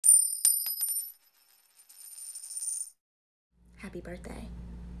Happy birthday.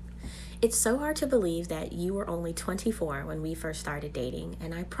 It's so hard to believe that you were only 24 when we first started dating,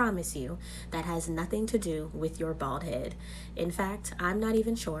 and I promise you that has nothing to do with your bald head. In fact, I'm not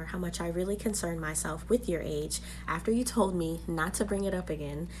even sure how much I really concerned myself with your age after you told me not to bring it up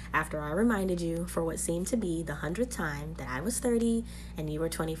again, after I reminded you for what seemed to be the 100th time that I was 30 and you were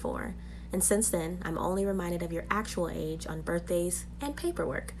 24. And since then, I'm only reminded of your actual age on birthdays and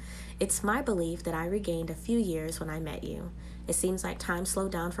paperwork. It's my belief that I regained a few years when I met you. It seems like time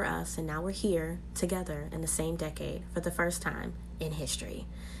slowed down for us, and now we're here together in the same decade for the first time in history.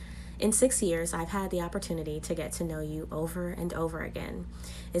 In 6 years, I've had the opportunity to get to know you over and over again.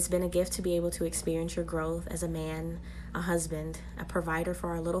 It's been a gift to be able to experience your growth as a man, a husband, a provider for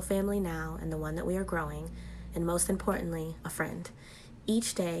our little family now and the one that we are growing, and most importantly, a friend.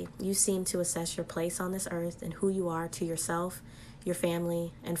 Each day, you seem to assess your place on this earth and who you are to yourself, your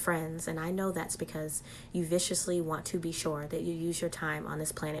family, and friends, and I know that's because you viciously want to be sure that you use your time on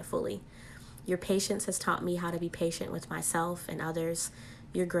this planet fully. Your patience has taught me how to be patient with myself and others.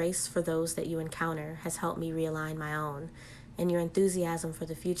 Your grace for those that you encounter has helped me realign my own, and your enthusiasm for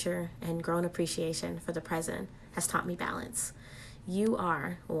the future and grown appreciation for the present has taught me balance. You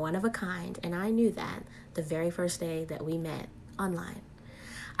are one of a kind, and I knew that the very first day that we met online.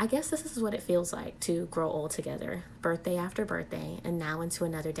 I guess this is what it feels like to grow old together, birthday after birthday, and now into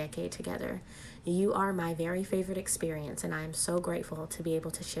another decade together. You are my very favorite experience, and I am so grateful to be able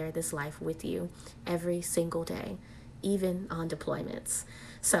to share this life with you every single day, even on deployments.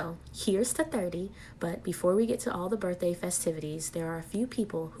 So here's to 30, but before we get to all the birthday festivities, there are a few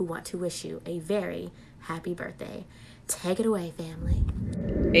people who want to wish you a very happy birthday. Take it away, family.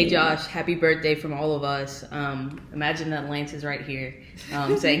 Hey Josh, happy birthday from all of us. Imagine that Lance is right here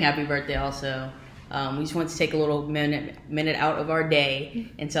saying happy birthday also. We just want to take a little minute out of our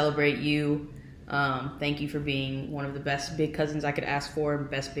day and celebrate you. Thank you for being one of the best big cousins I could ask for,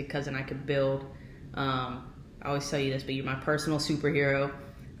 best big cousin I could build. I always tell you this, but you're my personal superhero.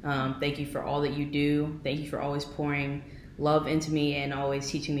 Thank you for all that you do. Thank you for always pouring love into me and always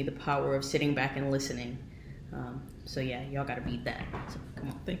teaching me the power of sitting back and listening. So yeah, y'all gotta beat that. So come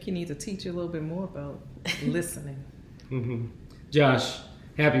on. I think you need to teach you a little bit more about listening. Josh,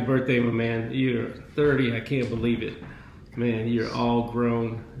 happy birthday, my man. You're 30. I can't believe it. Man, you're all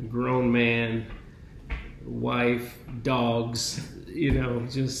grown man, wife, dogs,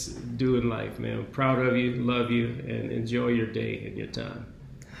 just doing life, man. Proud of you, love you, and enjoy your day and your time.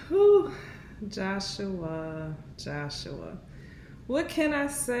 Whew, Joshua. What can I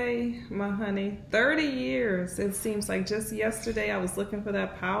say, my honey? 30 years. It seems like just yesterday I was looking for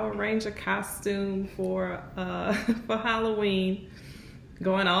that Power Ranger costume for Halloween.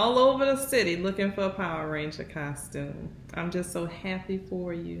 Going all over the city looking for a Power Ranger costume. I'm just so happy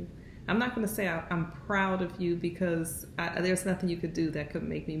for you. I'm not going to say I'm proud of you because there's nothing you could do that could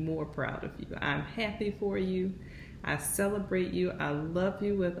make me more proud of you. I'm happy for you. I celebrate you. I love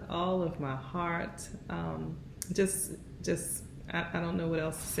you with all of my heart. I don't know what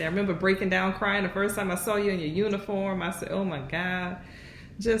else to say. I remember breaking down crying the first time I saw you in your uniform. I said, oh my God.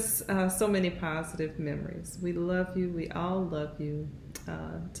 Just so many positive memories. We love you. We all love you.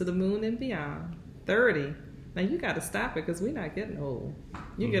 To the moon and beyond. 30. Now you got to stop it because we're not getting old.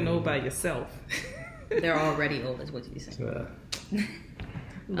 You're getting old by yourself. They're already old is what you say.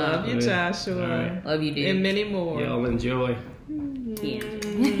 Love you, Joshua. Right. Love you, dude. And many more. Y'all enjoy.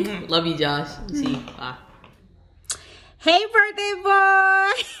 Yeah. Love you, Josh. See you. Bye. Hey, birthday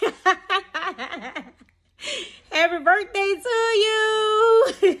boy. Happy birthday to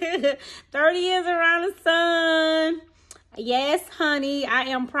you. 30 years around the sun. Yes, honey, I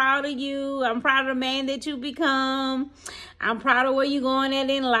am proud of you. I'm proud of the man that you become. I'm proud of where you're going at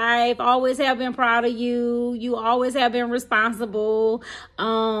in life. Always have been proud of you. You always have been responsible.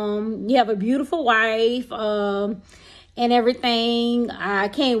 You have a beautiful wife. And everything. I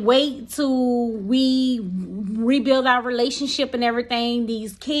can't wait to rebuild our relationship and everything.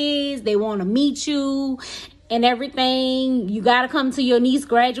 These kids, they want to meet you and everything. You got to come to your niece's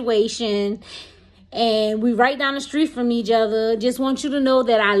graduation. And we right down the street from each other. Just want you to know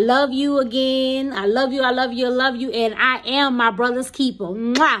that I love you again. I love you, I love you, I love you. And I am my brother's keeper.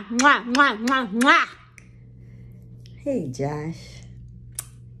 Mwah, mwah, mwah, mwah, mwah. Hey, Josh.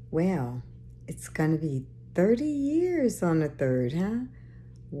 Well, it's going to be 30 years on the 3rd, huh?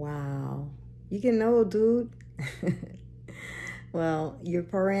 Wow. You getting old, dude. Well, your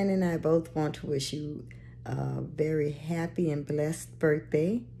parent and I both want to wish you a very happy and blessed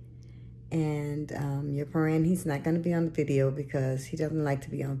birthday. And your parent, he's not going to be on the video because he doesn't like to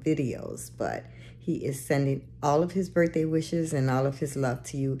be on videos, but he is sending all of his birthday wishes and all of his love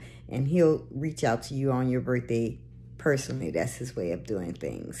to you, and he'll reach out to you on your birthday personally, that's his way of doing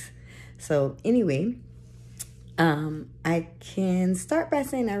things. So anyway, I can start by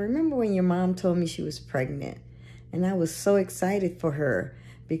saying I remember when your mom told me she was pregnant, and I was so excited for her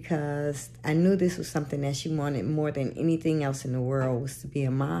because I knew this was something that she wanted more than anything else in the world, was to be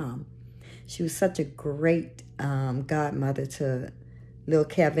a mom. She was such a great godmother to little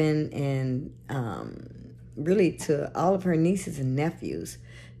Kevin and really to all of her nieces and nephews.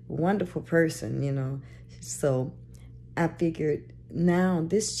 Wonderful person, you know. So I figured now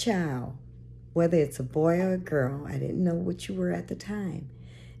this child, whether it's a boy or a girl, I didn't know what you were at the time,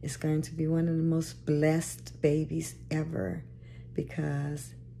 is going to be one of the most blessed babies ever,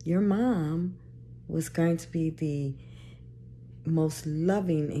 because your mom was going to be the most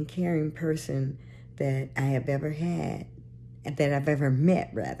loving and caring person that I have ever had, that I've ever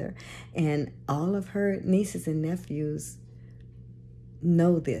met, rather. And all of her nieces and nephews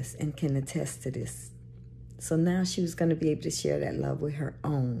know this and can attest to this. So now she was going to be able to share that love with her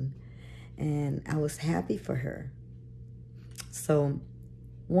own. And I was happy for her. So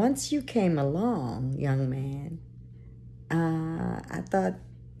once you came along, young man, I thought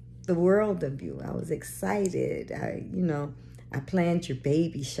the world of you. I was excited. I planned your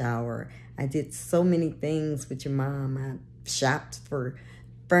baby shower. I did so many things with your mom. I shopped for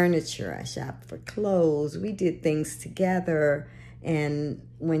furniture. I shopped for clothes. We did things together. And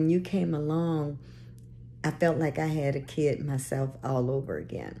when you came along, I felt like I had a kid myself all over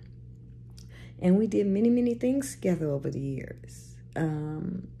again. And we did many, many things together over the years.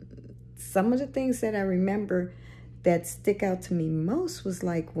 Some of the things that I remember that stick out to me most was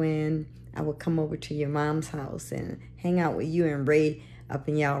like when I would come over to your mom's house and hang out with you and Ray up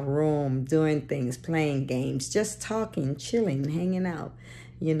in y'all room, doing things, playing games, just talking, chilling, hanging out.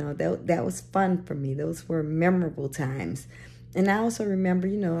 You know, that was fun for me. Those were memorable times. And I also remember,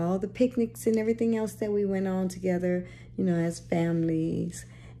 you know, all the picnics and everything else that we went on together, you know, as families.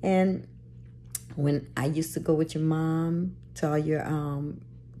 And when I used to go with your mom to all your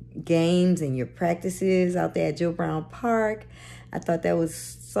games and your practices out there at Joe Brown Park, I thought that was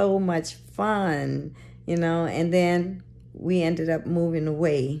so much fun, you know. And then we ended up moving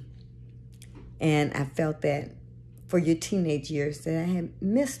away, and I felt that for your teenage years that I had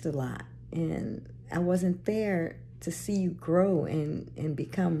missed a lot, and I wasn't there to see you grow and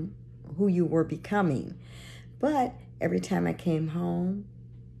become who you were becoming. But every time I came home,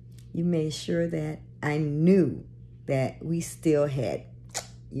 you made sure that I knew that we still had,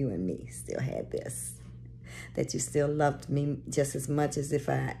 you and me still had this, that you still loved me just as much as if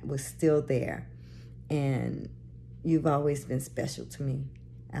I was still there. And you've always been special to me.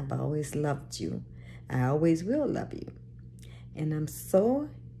 I've always loved you. I always will love you. And I'm so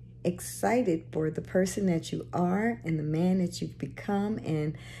excited for the person that you are and the man that you've become,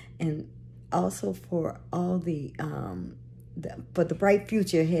 and also for all for the bright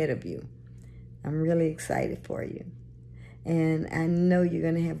future ahead of you. I'm really excited for you. And I know you're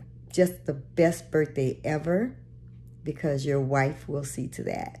going to have just the best birthday ever, because your wife will see to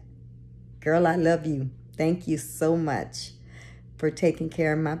that. Girl, I love you. Thank you so much for taking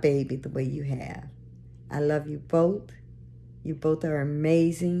care of my baby the way you have. I love you both. You both are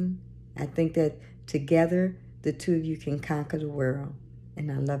amazing. I think that together, the two of you can conquer the world.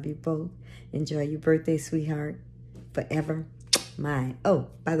 And I love you both. Enjoy your birthday, sweetheart. Forever mine. Oh,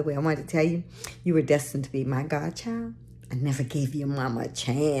 by the way, I wanted to tell you, you were destined to be my godchild. I never gave your mama a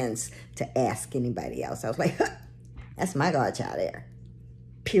chance to ask anybody else. I was like, huh, that's my godchild there.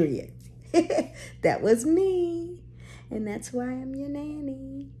 Period. That was me. And that's why I'm your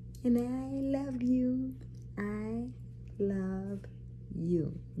nanny. And I love you. I love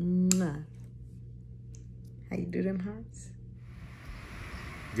you. Mwah. How you do them hearts?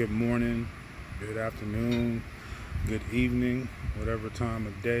 Good morning, good afternoon, good evening, whatever time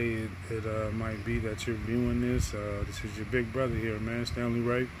of day it might be that you're viewing this. This is your big brother here, man, Stanley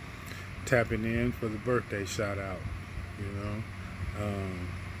Wright, tapping in for the birthday shout out, you know.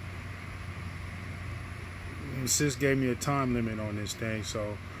 Sis gave me a time limit on this thing,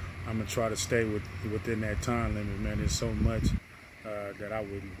 so I'm going to try to stay within that time limit, man. There's so much that I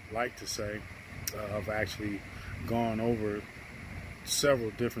would like to say. I've actually gone over several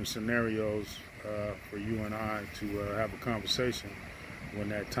different scenarios for you and I to have a conversation when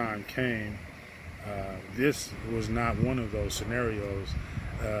that time came. This was not one of those scenarios,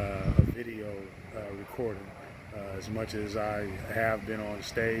 a video recording. As much as I have been on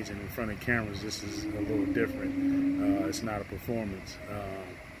stage and in front of cameras, this is a little different. It's not a performance.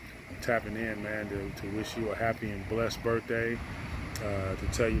 I'm tapping in, man, to wish you a happy and blessed birthday, to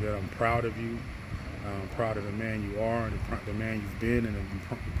tell you that I'm proud of you, I'm proud of the man you are, and the man you've been, and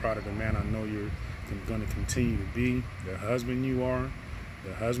I'm proud of the man I know you're going to continue to be, the husband you are,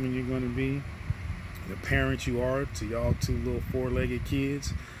 the husband you're going to be, the parent you are to y'all 2 little 4-legged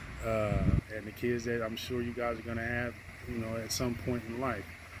kids, and the kids that I'm sure you guys are going to have, you know, at some point in life.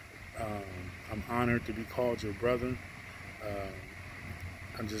 I'm honored to be called your brother.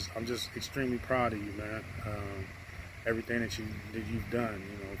 I'm just extremely proud of you, man. Everything that you've done,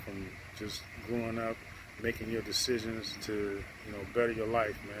 you know, from just growing up, making your decisions to, you know, better your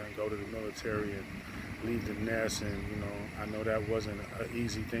life, man. Go to the military and leave the nest, and you know, I know that wasn't an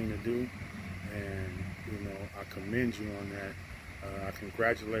easy thing to do, and you know, I commend you on that. I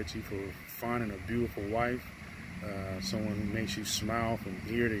congratulate you for finding a beautiful wife, someone who makes you smile from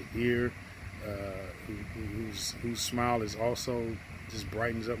ear to ear, whose smile is also just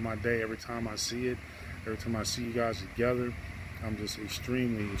brightens up my day every time I see it. Every time I see you guys together, I'm just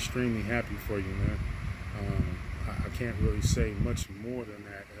extremely, extremely happy for you, man. I can't really say much more than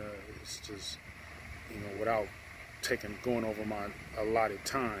that. It's just, you know, without going over my allotted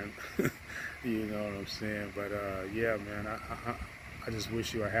time, you know what I'm saying? But yeah, man, I just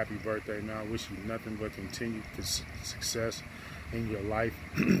wish you a happy birthday, man. I wish you nothing but continued success in your life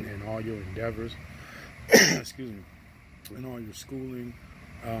and all your endeavors. Excuse me. And all your schooling,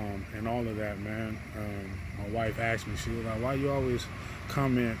 and all of that, man. My wife asked me, she was like, why you always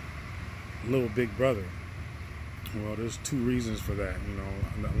comment little big brother? Well, there's 2 reasons for that. You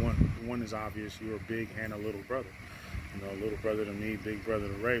know, one is obvious. You're a big and a little brother. You know, little brother to me, big brother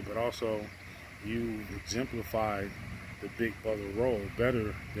to Ray, but also you exemplified the big brother role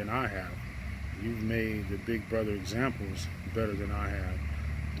better than I have. You've made the big brother examples better than I have.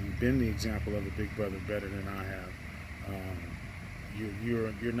 You've been the example of a big brother better than I have.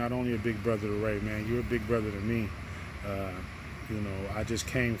 You're not only a big brother to Ray, man, you're a big brother to me. You know, I just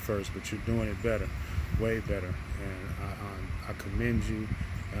came first, but you're doing it better, way better. And I commend you,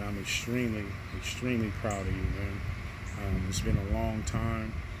 and I'm extremely, extremely proud of you, man. It's been a long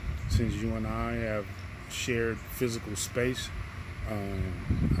time since you and I have shared physical space.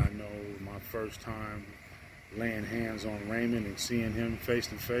 I know my first time laying hands on Raymond and seeing him face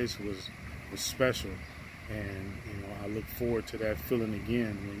to face was special. And, you know, I look forward to that feeling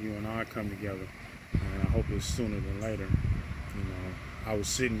again when you and I come together. And I hope it's sooner than later. You know, I was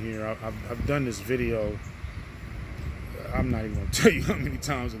sitting here, I've done this video. I'm not even going to tell you how many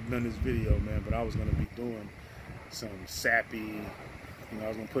times I've done this video, man, but I was going to be doing some sappy, you know, I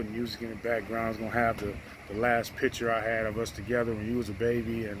was going to put music in the background. I was going to have the last picture I had of us together when you was a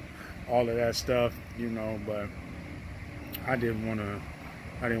baby and all of that stuff, you know, but I didn't want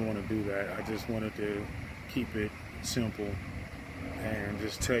to do that. I just wanted to keep it simple and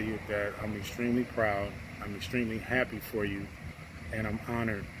just tell you that I'm extremely proud, I'm extremely happy for you, and I'm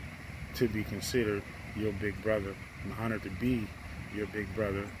honored to be considered your big brother. I'm honored to be your big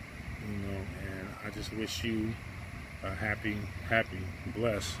brother, you know, and I just wish you a happy,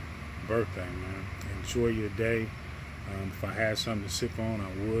 blessed birthday, man. Enjoy your day. If I had something to sip on,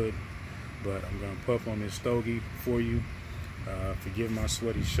 I would, but I'm gonna puff on this stogie for you. Forgive my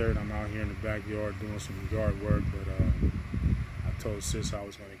sweaty shirt. I'm out here in the backyard doing some yard work, but I told sis I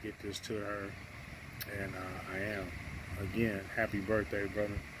was going to get this to her, and I am. Again, happy birthday,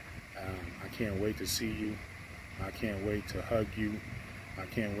 brother. I can't wait to see you. I can't wait to hug you. I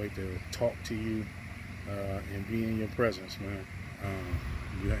can't wait to talk to you and be in your presence, man.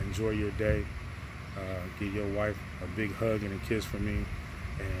 You enjoy your day. Give your wife a big hug and a kiss from me,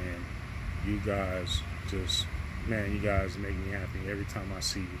 and you guys just... Man, you guys make me happy every time I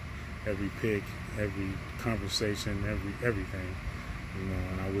see you. Every pic, every conversation, everything. You know,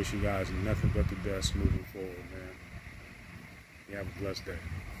 and I wish you guys nothing but the best moving forward, man. You have a blessed day.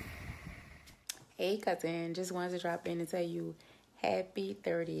 Hey, cousin. Just wanted to drop in and tell you happy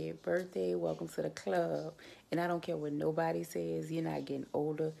 30th birthday. Welcome to the club. And I don't care what nobody says. You're not getting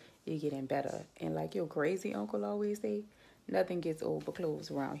older. You're getting better. And like your crazy uncle always say, nothing gets old but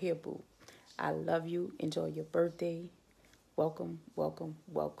clothes around here, boo. I love you. Enjoy your birthday. Welcome, welcome,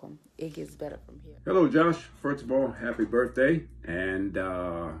 welcome. It gets better from here. Hello, Josh. First of all, happy birthday, and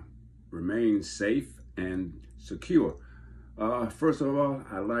remain safe and secure. First of all,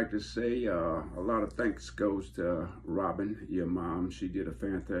 I'd like to say a lot of thanks goes to Robin, your mom. She did a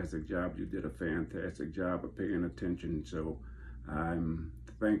fantastic job. You did a fantastic job of paying attention. So I'm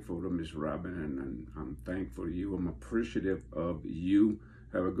thankful to Miss Robin, and I'm thankful to you. I'm appreciative of you.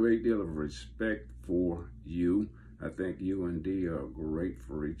 Have a great deal of respect for you. I think you and Dee are great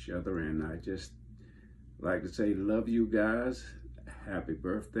for each other, and I just like to say love you guys. Happy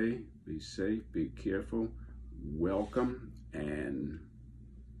birthday. Be safe, be careful, welcome, and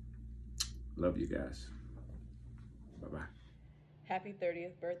Love you guys. Bye-bye. Happy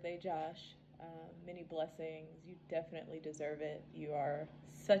 30th birthday, Josh. Many blessings. You definitely deserve it. You are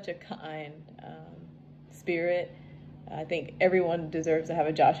such a kind spirit. I think everyone deserves to have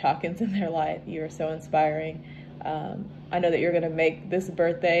a Josh Hawkins in their life. You are so inspiring. I know that you're going to make this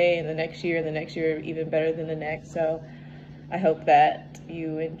birthday and the next year even better than the next. So I hope that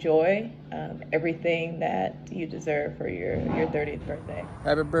you enjoy everything that you deserve for your 30th birthday.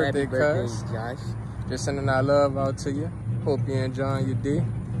 Happy birthday, cuz. Josh. Just sending our love out to you. Hope you're enjoying your day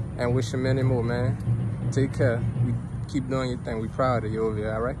and wish you many more, man. Take care. We keep doing your thing. We proud of you over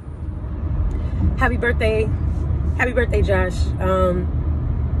here, all right? Happy birthday. Happy birthday, Josh.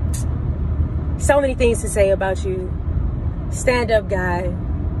 So many things to say about you. Stand-up guy.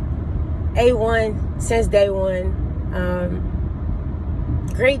 A1 since day one.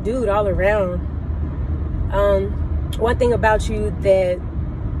 Great dude all around. One thing about you that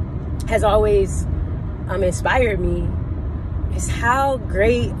has always inspired me is how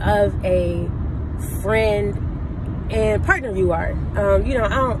great of a friend and partner you are. You know,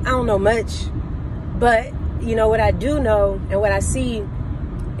 I don't know much, but you know what I do know and what I see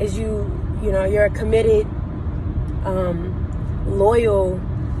is you know, you're a committed, loyal,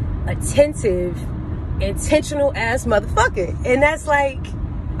 attentive, intentional ass motherfucker. And that's like,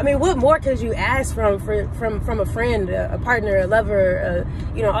 I mean, what more could you ask from a friend, a partner, a lover,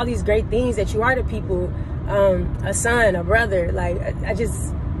 you know, all these great things that you are to people, a son, a brother. Like, I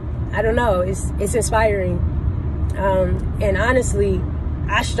don't know, it's inspiring. And honestly,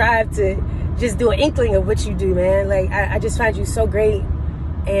 I strive to just do an inkling of what you do, man. Like, I just find you so great.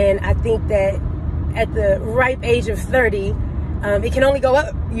 And I think that at the ripe age of 30, it can only go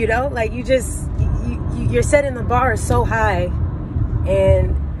up, you know? Like, you're setting the bar so high.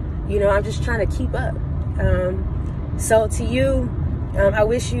 And, you know, I'm just trying to keep up. So to you, I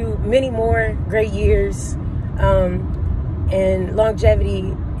wish you many more great years and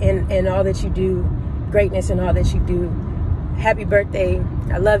longevity in all that you do, greatness in all that you do. Happy birthday.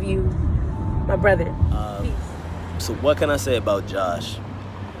 I love you, my brother. So what can I say about Josh?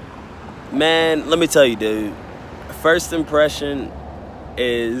 Man, let me tell you, dude. First impression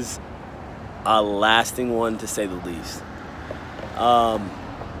is a lasting one, to say the least. To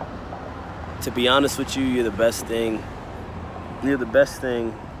be honest with you, you're the best thing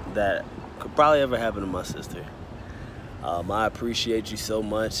that could probably ever happen to my sister. I appreciate you so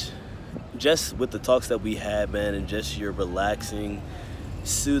much. Just with the talks that we had, man, and just your relaxing,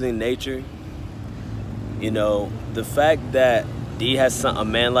 soothing nature. You know, the fact that Dee has a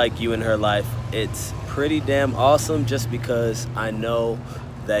man like you in her life, it's pretty damn awesome, just because I know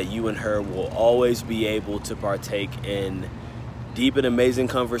that you and her will always be able to partake in deep and amazing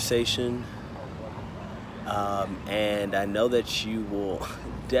conversation. And I know that you will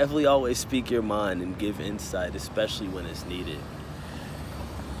definitely always speak your mind and give insight, especially when it's needed.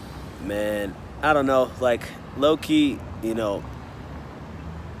 Man, I don't know, like, low-key, you know,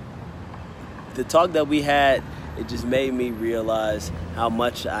 the talk that we had, it just made me realize how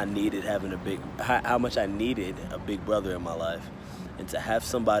much I needed a big brother in my life. And to have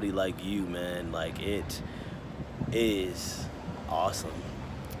somebody like you, man, like, it is awesome.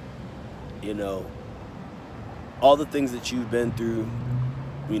 You know, all the things that you've been through,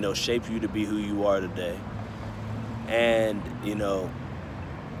 you know, shape you to be who you are today. And, you know,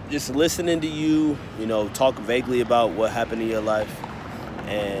 just listening to you, you know, talk vaguely about what happened in your life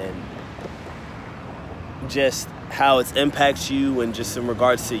and just how it's impacts you, and just in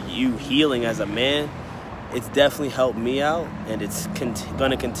regards to you healing as a man, it's definitely helped me out, and it's going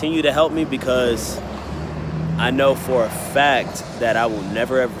to continue to help me, because I know for a fact that I will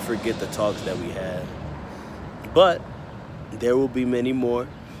never ever forget the talks that we had. But there will be many more.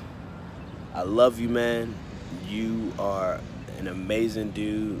 I love you, man. You are an amazing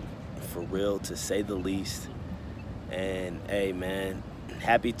dude, for real, to say the least. And hey, man,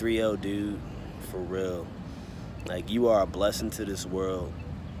 happy 3-0, dude, for real. Like, you are a blessing to this world.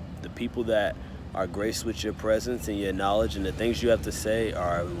 The people that are graced with your presence and your knowledge and the things you have to say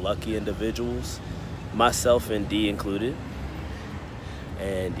are lucky individuals, myself and Dee included.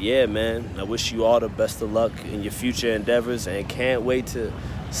 And yeah, man, I wish you all the best of luck in your future endeavors, and can't wait to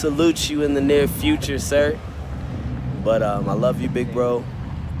salute you in the near future, sir. But I love you, big bro.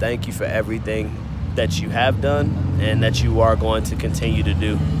 Thank you for everything that you have done and that you are going to continue to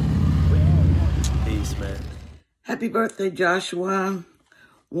do. Peace, man. Happy birthday, Joshua.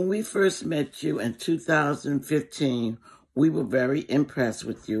 When we first met you in 2015, we were very impressed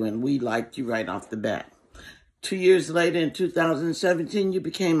with you, and we liked you right off the bat. 2 years later, in 2017, you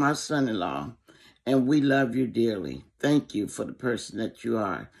became our son-in-law, and we love you dearly. Thank you for the person that you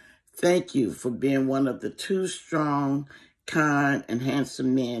are. Thank you for being one of the 2 strong, kind, and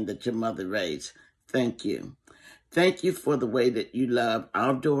handsome men that your mother raised. Thank you. Thank you for the way that you love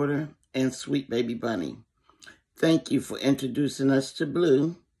our daughter and sweet baby Bunny. Thank you for introducing us to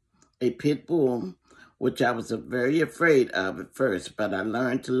Blue, a pit bull, which I was very afraid of at first, but I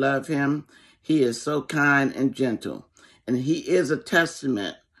learned to love him. He is so kind and gentle, and he is a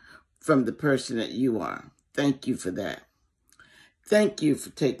testament from the person that you are. Thank you for that. Thank you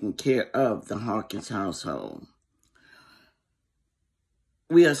for taking care of the Hawkins household.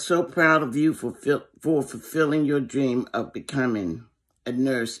 We are so proud of you for fulfilling your dream of becoming a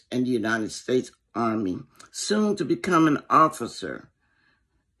nurse in the United States Army, soon to become an officer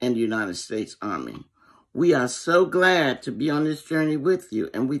in the United States Army. We are so glad to be on this journey with you,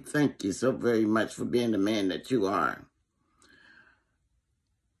 and we thank you so very much for being the man that you are.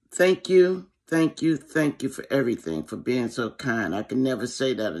 Thank you, thank you, thank you for everything, for being so kind. I can never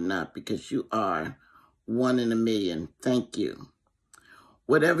say that enough because you are 1 in a million. Thank you.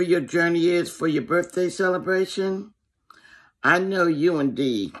 Whatever your journey is for your birthday celebration, I know you and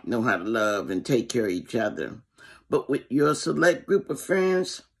Dee know how to love and take care of each other. But with your select group of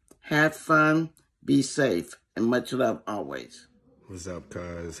friends, have fun, be safe, and much love always. What's up,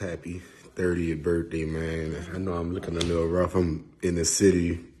 cuz? Happy 30th birthday, man. I know I'm looking a little rough. I'm in the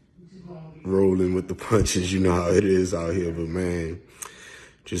city rolling with the punches. You know how it is out here. But, man,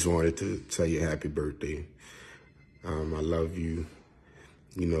 just wanted to tell you happy birthday. I love you.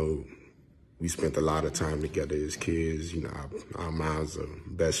 You know, we spent a lot of time together as kids. You know, our moms are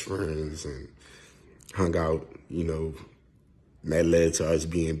best friends and hung out, you know. That led to us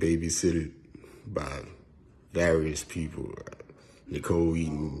being babysitted by various people. Nicole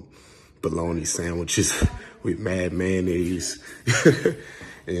eating bologna sandwiches with mad mayonnaise.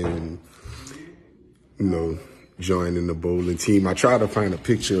 And, you know, joining the bowling team. I tried to find a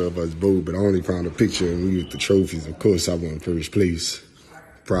picture of us both, but I only found a picture and we with the trophies. Of course, I won first place.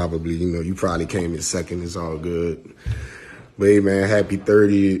 Probably, you know, you probably came in second. It's all good. But hey, man, happy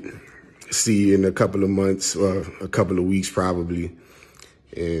 30th. See you in a couple of months or a couple of weeks probably.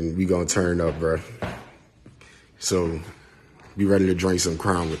 And we gonna turn up, bro. So be ready to drink some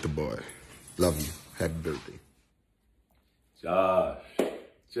Crown with the boy. Love you. Happy birthday. Josh,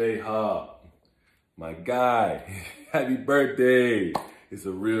 J-Hawk, my guy. Happy birthday. It's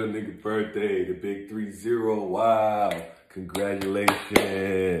a real nigga birthday. The big 3-0. Wow.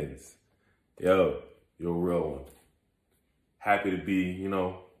 Congratulations. Yo, you're a real one. Happy to be, you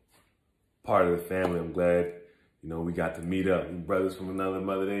know, part of the family. I'm glad, you know, we got to meet up. We brothers from another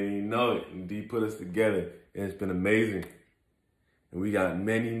mother, they didn't even know it. And D put us together, and it's been amazing. And we got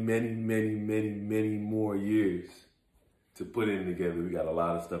many, many, many, many, many more years to put in together. We got a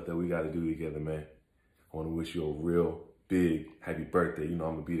lot of stuff that we got to do together, man. I want to wish you a real big happy birthday. You know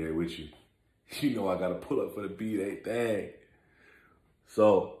I'm going to be there with you. You know I got to pull up for the B-Day thing.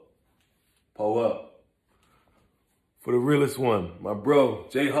 So, pull up. For the realest one, my bro,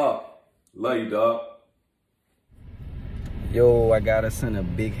 J-Hawk. Love you, dog. Yo, I gotta send a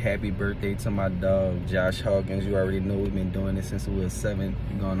big happy birthday to my dog, Josh Hawkins. You already know we've been doing this since we were 7,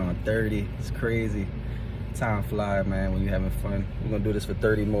 going on 30. It's crazy. Time flies, man, when you're having fun. We're gonna do this for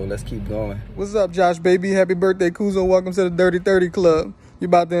 30 more. Let's keep going. What's up, Josh, baby? Happy birthday, Kuzo. Welcome to the Dirty 30 Club. You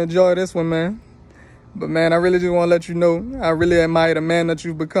about to enjoy this one, man. But, man, I really just want to let you know, I really admire the man that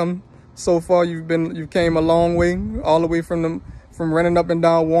you've become so far. You came a long way, all the way from running up and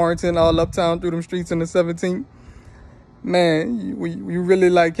down Warrington, all uptown through them streets in the 17th. Man, you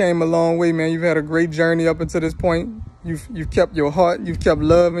really came a long way, man. You've had a great journey up until this point. You've kept your heart. You've kept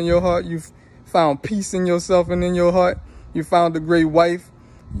love in your heart. You've found peace in yourself and in your heart. You found a great wife.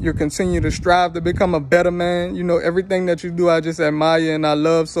 You continue to strive to become a better man. You know, everything that you do, I just admire and I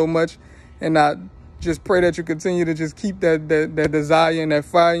love so much. And I just pray that you continue to just keep that desire and that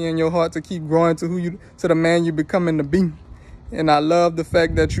fire in your heart to keep growing to the man you're becoming to be. And I love the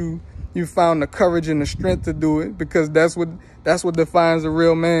fact that you found the courage and the strength to do it, because that's what defines a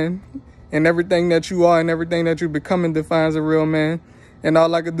real man. And everything that you are and everything that you're becoming defines a real man. And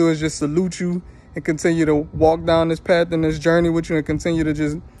all I could do is just salute you and continue to walk down this path and this journey with you, and continue to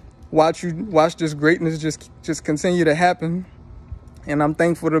just watch this greatness just continue to happen. And I'm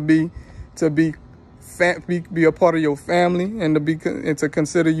thankful to be a part of your family and to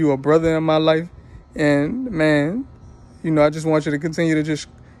consider you a brother in my life. And man, you know, I just want you to continue to just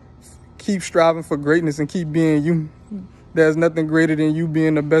keep striving for greatness and keep being you. There's nothing greater than you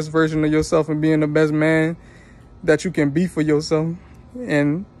being the best version of yourself and being the best man that you can be for yourself.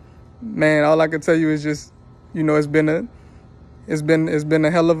 And man, all I can tell you is just, you know, it's been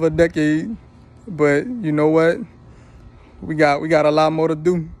a hell of a decade, but you know what? We got a lot more to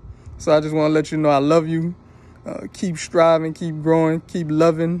do. So I just want to let you know I love you. Keep striving, keep growing, keep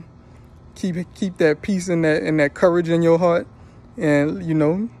loving, keep that peace and that courage in your heart. And, you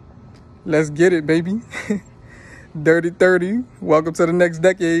know, let's get it, baby. Dirty 30. Welcome to the next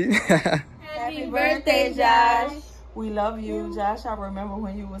decade. Happy birthday, Josh. We love you, Josh. I remember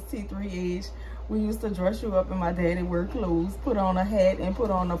when you was T3 age, we used to dress you up in my daddy wear clothes, put on a hat and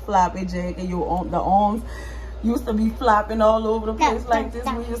put on a floppy jacket. The arms used to be flopping all over the place like this.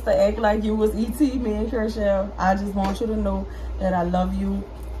 We used to act like you was E.T., me and Kershaw. I just want you to know that I love you.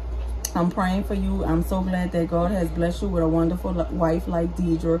 I'm praying for you. I'm so glad that God has blessed you with a wonderful wife like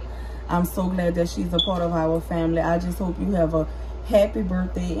Deidre. I'm so glad that she's a part of our family. I just hope you have a happy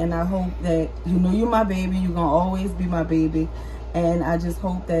birthday, and I hope that you know you're my baby. You're gonna always be my baby, and I just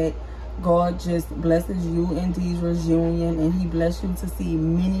hope that God just blesses you and Deidre's union, and he bless you to see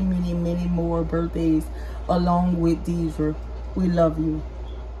many, many, many more birthdays along with Deidre. We love you.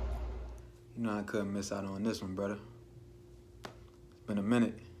 You know I couldn't miss out on this one, brother. It's been a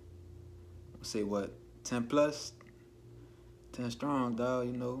minute. Say what, 10 plus? 10 strong, dog.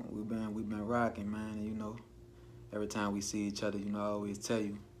 You know, we've been rocking, man. And you know, every time we see each other, you know, I always tell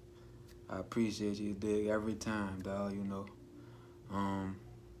you, I appreciate you, dig, every time, dog, you know.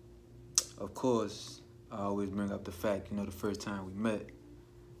 Of course, I always bring up the fact, you know, the first time we met,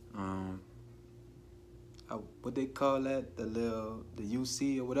 what they call that, the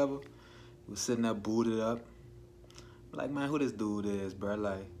UC or whatever, we was sitting there booted up. Like, man, who this dude is, bro?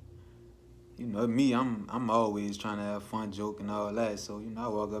 Like, you know, me, I'm always trying to have fun, joke, and all that. So, you know, I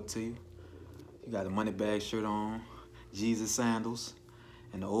walk up to you. You got a money bag shirt on, Jesus sandals,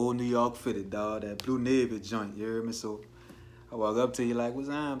 and the old New York fitted, dog, that blue navy joint, you heard me? So I walk up to you like, what's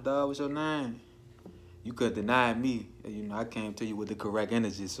up, dog? What's your name? You couldn't deny me. You know, I came to you with the correct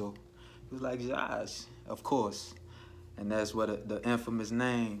energy. So it was like, Josh, of course. And that's where the infamous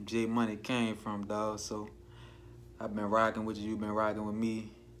name, J Money, came from, dog. So I've been rocking with you. You've been rocking with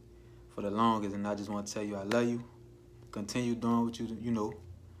me for the longest. And I just want to tell you I love you. Continue doing what you know,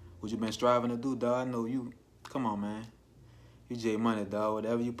 what you've been striving to do, dog. I know you. Come on, man. You J Money, dog.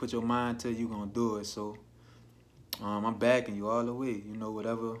 Whatever you put your mind to, you gonna do it. So I'm backing you all the way. You know,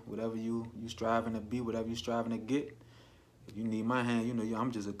 whatever you striving to be, whatever you striving to get. If you need my hand, you know,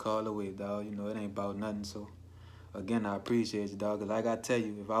 I'm just a call away, dog. You know, it ain't about nothing. So again, I appreciate you, dog. 'Cause like I tell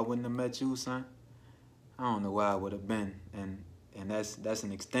you, if I wouldn't have met you, son, I don't know where I would have been. And that's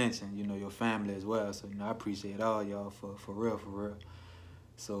an extension, you know, your family as well. So, you know, I appreciate all y'all for real, for real.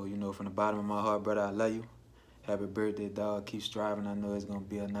 So, you know, from the bottom of my heart, brother, I love you. Happy birthday, dog. Keep striving. I know it's going to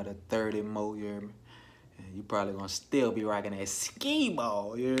be another 30 more, you hear me? And you probably going to still be rocking that ski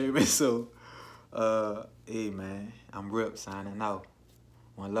ball, you hear me? So, hey, man, I'm Rip signing out.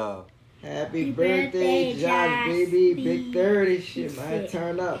 One love. Happy birthday, Josh, baby. Big 30 shit, man.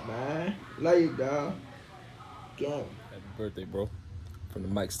 Turn up, man. Love you, dog. Go. Happy birthday, bro. From the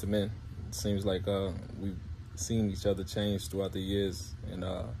mics to men. It seems like we've seen each other change throughout the years in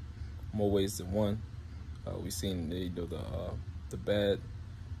more ways than one. We've seen the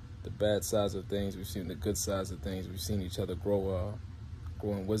bad sides of things. We've seen the good sides of things. We've seen each other grow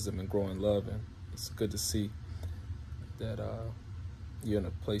in wisdom and grow in love, and it's good to see that you're in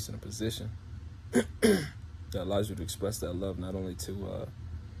a place and a position that allows you to express that love not only to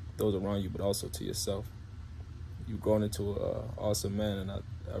those around you but also to yourself. You've grown into an awesome man, and I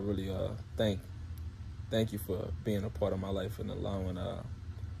really thank you for being a part of my life and allowing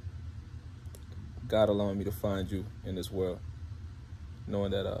God allowing me to find you in this world.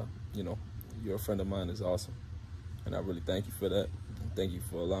 Knowing that you know, you're a friend of mine is awesome, and I really thank you for that. Thank you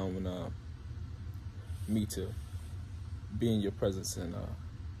for allowing me to be in your presence and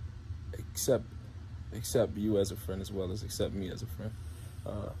accept you as a friend as well as accept me as a friend,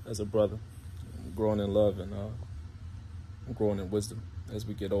 as a brother, growing in love and growing in wisdom as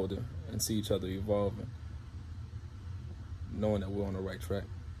we get older and see each other evolve, and knowing that we're on the right track.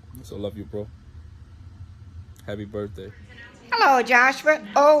 So love you, bro. Happy birthday. Hello, Joshua.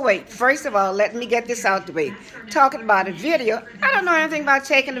 Oh, wait. First of all, let me get this out the way. Talking about a video, I don't know anything about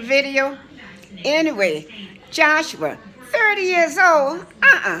taking a video. Anyway, Joshua, 30 years old?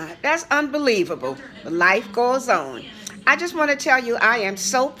 That's unbelievable. But life goes on. I just want to tell you I am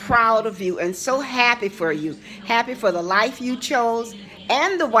so proud of you and so happy for you. Happy for the life you chose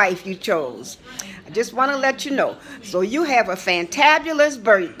and the wife you chose. I just want to let you know. So you have a fantabulous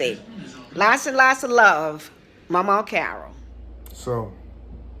birthday. Lots and lots of love. Mama Carol. So,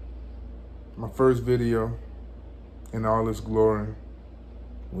 my first video in all its glory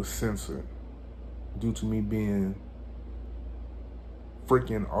was censored due to me being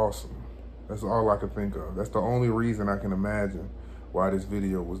freaking awesome. That's all I can think of. That's the only reason I can imagine why this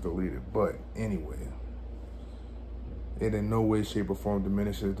video was deleted. But anyway, it in no way, shape, or form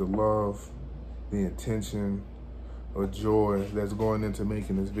diminishes the love, the intention, or joy that's going into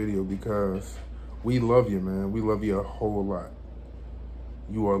making this video, because we love you, man. We love you a whole lot.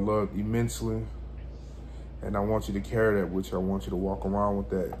 You are loved immensely, and I want you to carry that with you. I want you to walk around with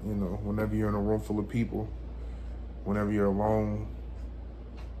that, you know, whenever you're in a room full of people, whenever you're alone,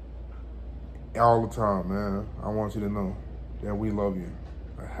 all the time, man. I want you to know that we love you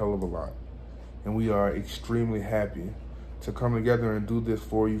a hell of a lot. And we are extremely happy to come together and do this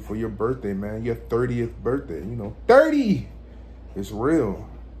for you for your birthday, man. Your 30th birthday, you know, 30! It's real.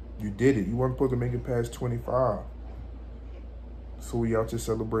 You did it. You weren't supposed to make it past 25. So we out here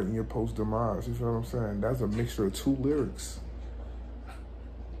celebrating your post-demise. You feel what I'm saying? That's a mixture of 2 lyrics.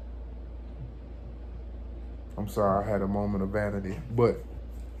 I'm sorry, I had a moment of vanity, but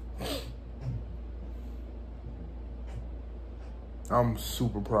I'm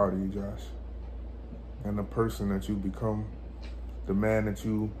super proud of you, Josh. And the person that you become, the man that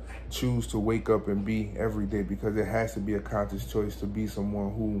you choose to wake up and be every day, because it has to be a conscious choice to be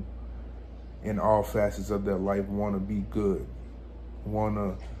someone who, in all facets of their life, want to be good, want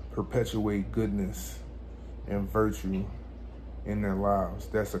to perpetuate goodness and virtue in their lives.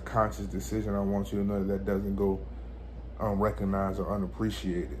 That's a conscious decision. I want you to know that doesn't go unrecognized or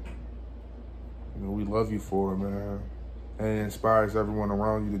unappreciated. You know, we love you for it, man. And it inspires everyone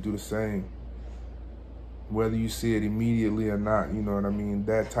around you to do the same. Whether you see it immediately or not, you know what I mean?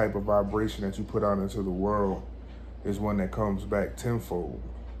 That type of vibration that you put out into the world is one that comes back tenfold,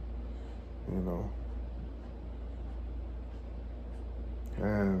 you know?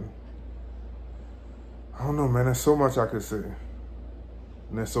 And I don't know, man, there's so much I could say.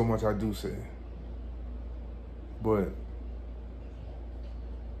 And there's so much I do say. But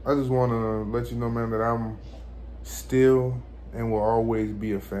I just want to let you know, man, that I'm still and will always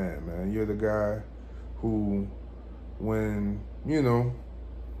be a fan, man. You're the guy who, when, you know,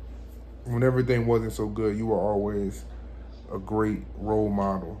 when everything wasn't so good, you were always a great role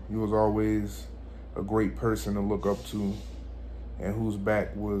model. You was always a great person to look up to, and whose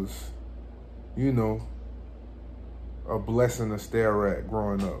back was, you know, a blessing to stare at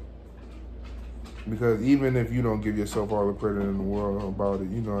growing up. Because even if you don't give yourself all the credit in the world about it,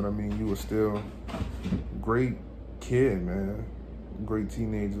 you know what I mean, you were still a great kid, man. Great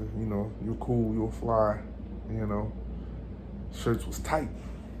teenager, you know, you're cool, you're fly, you know. Shirts was tight,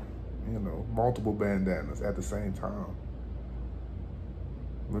 you know, multiple bandanas at the same time.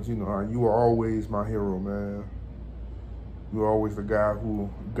 But you know, you were always my hero, man. You were always the guy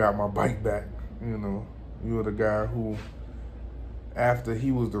who got my bike back, you know. You were the guy who, after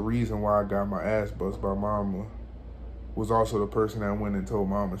he was the reason why I got my ass bust by mama, was also the person that went and told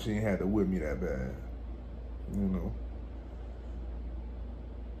mama she ain't had to whip me that bad, you know.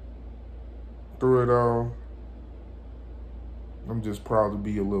 Through it all, I'm just proud to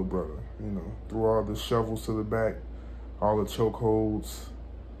be your little brother, you know. Through all the shovels to the back, all the chokeholds,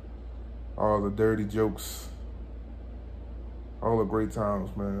 all the dirty jokes, all the great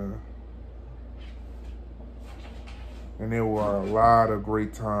times, man. And there were a lot of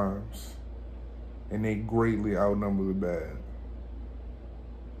great times, and they greatly outnumber the bad.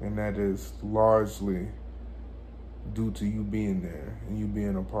 And that is largely due to you being there and you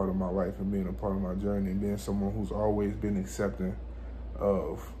being a part of my life and being a part of my journey and being someone who's always been accepting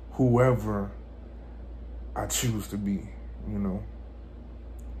of whoever I choose to be, you know.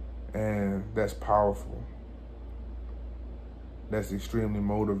 And that's powerful. That's extremely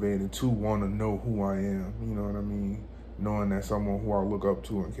motivating to want to know who I am, you know what I mean? Knowing that someone who I look up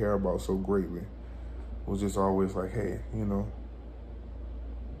to and care about so greatly was just always like, hey, you know,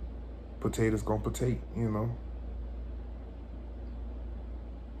 potatoes gonna potate, you know?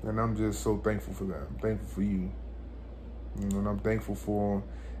 And I'm just so thankful for that. I'm thankful for you. You know, and I'm thankful for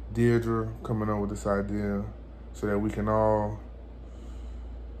Deirdre coming up with this idea so that we can all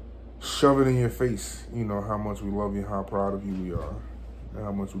shove it in your face, you know, how much we love you, how proud of you we are, and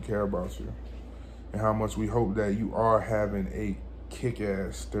how much we care about you, and how much we hope that you are having a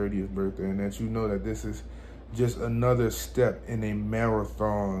kick-ass 30th birthday, and that you know that this is just another step in a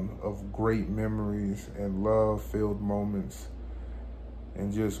marathon of great memories and love-filled moments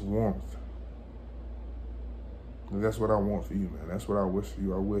and just warmth. And that's what I want for you, man. That's what I wish for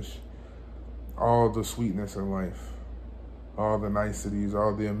you. I wish all the sweetness in life, all the niceties,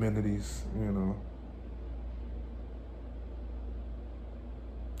 all the amenities, you know.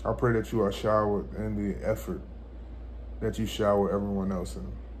 I pray that you are showered in the effort that you shower everyone else in.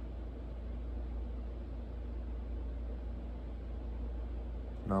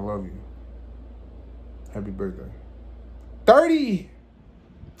 And I love you. Happy birthday. 30.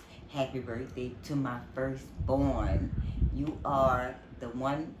 Happy birthday to my firstborn. You are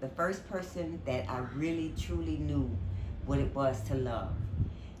the first person that I really truly knew what it was to love.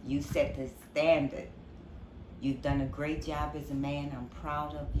 You set the standard. You've done a great job as a man. I'm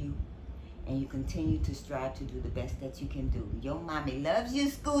proud of you. And you continue to strive to do the best that you can do. Your mommy loves you,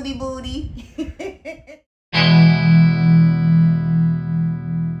 Scooty Booty.